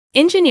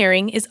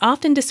Engineering is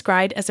often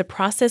described as a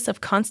process of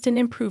constant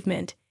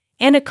improvement,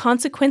 and a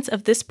consequence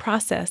of this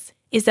process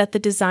is that the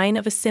design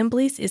of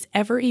assemblies is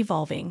ever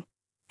evolving.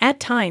 At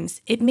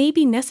times, it may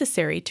be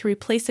necessary to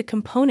replace a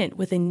component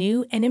with a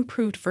new and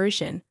improved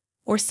version,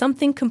 or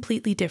something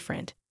completely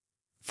different.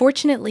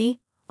 Fortunately,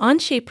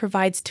 Onshape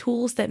provides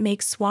tools that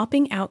make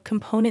swapping out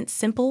components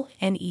simple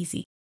and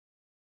easy.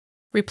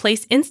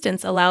 Replace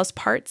Instance allows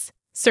parts,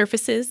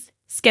 surfaces,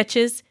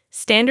 sketches,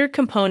 standard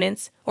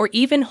components, or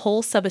even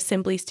whole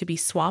subassemblies to be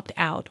swapped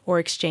out or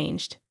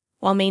exchanged,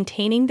 while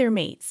maintaining their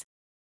mates.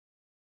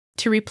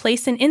 To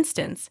replace an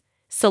instance,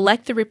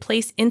 select the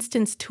Replace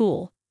Instance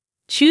tool.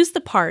 Choose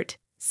the part,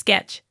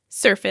 sketch,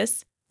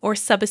 surface, or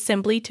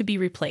subassembly to be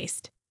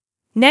replaced.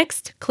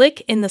 Next,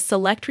 click in the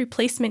Select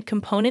Replacement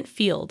Component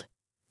field.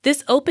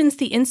 This opens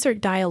the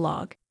Insert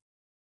dialog.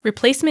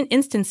 Replacement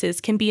instances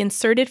can be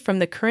inserted from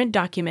the current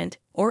document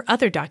or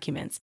other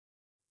documents.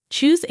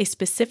 Choose a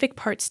specific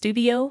part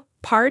studio,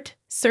 part,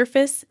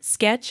 surface,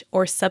 sketch,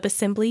 or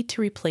subassembly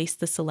to replace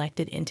the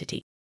selected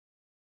entity.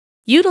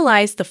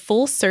 Utilize the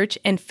full search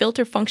and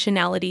filter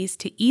functionalities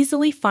to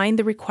easily find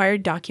the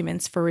required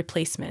documents for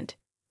replacement.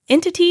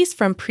 Entities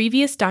from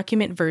previous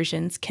document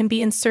versions can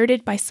be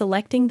inserted by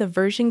selecting the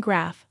Version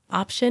Graph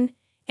option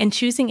and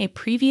choosing a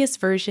previous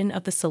version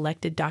of the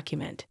selected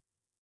document.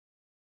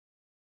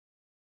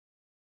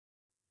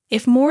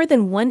 If more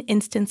than one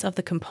instance of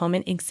the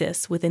component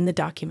exists within the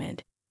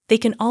document, they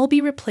can all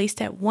be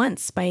replaced at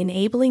once by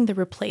enabling the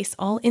Replace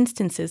All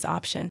Instances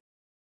option.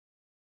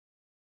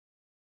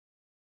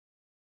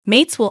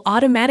 Mates will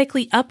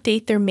automatically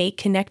update their mate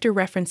connector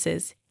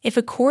references if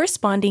a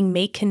corresponding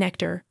mate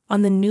connector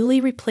on the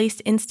newly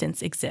replaced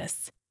instance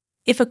exists.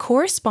 If a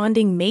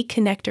corresponding mate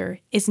connector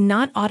is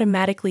not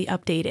automatically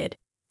updated,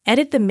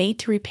 edit the mate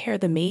to repair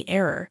the mate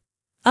error.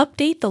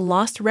 Update the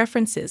lost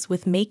references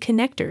with mate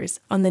connectors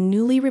on the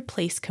newly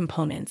replaced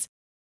components.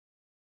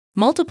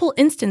 Multiple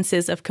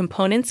instances of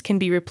components can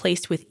be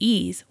replaced with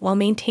ease while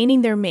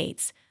maintaining their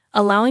mates,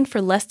 allowing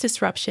for less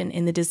disruption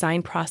in the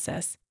design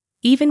process,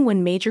 even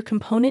when major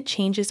component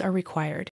changes are required.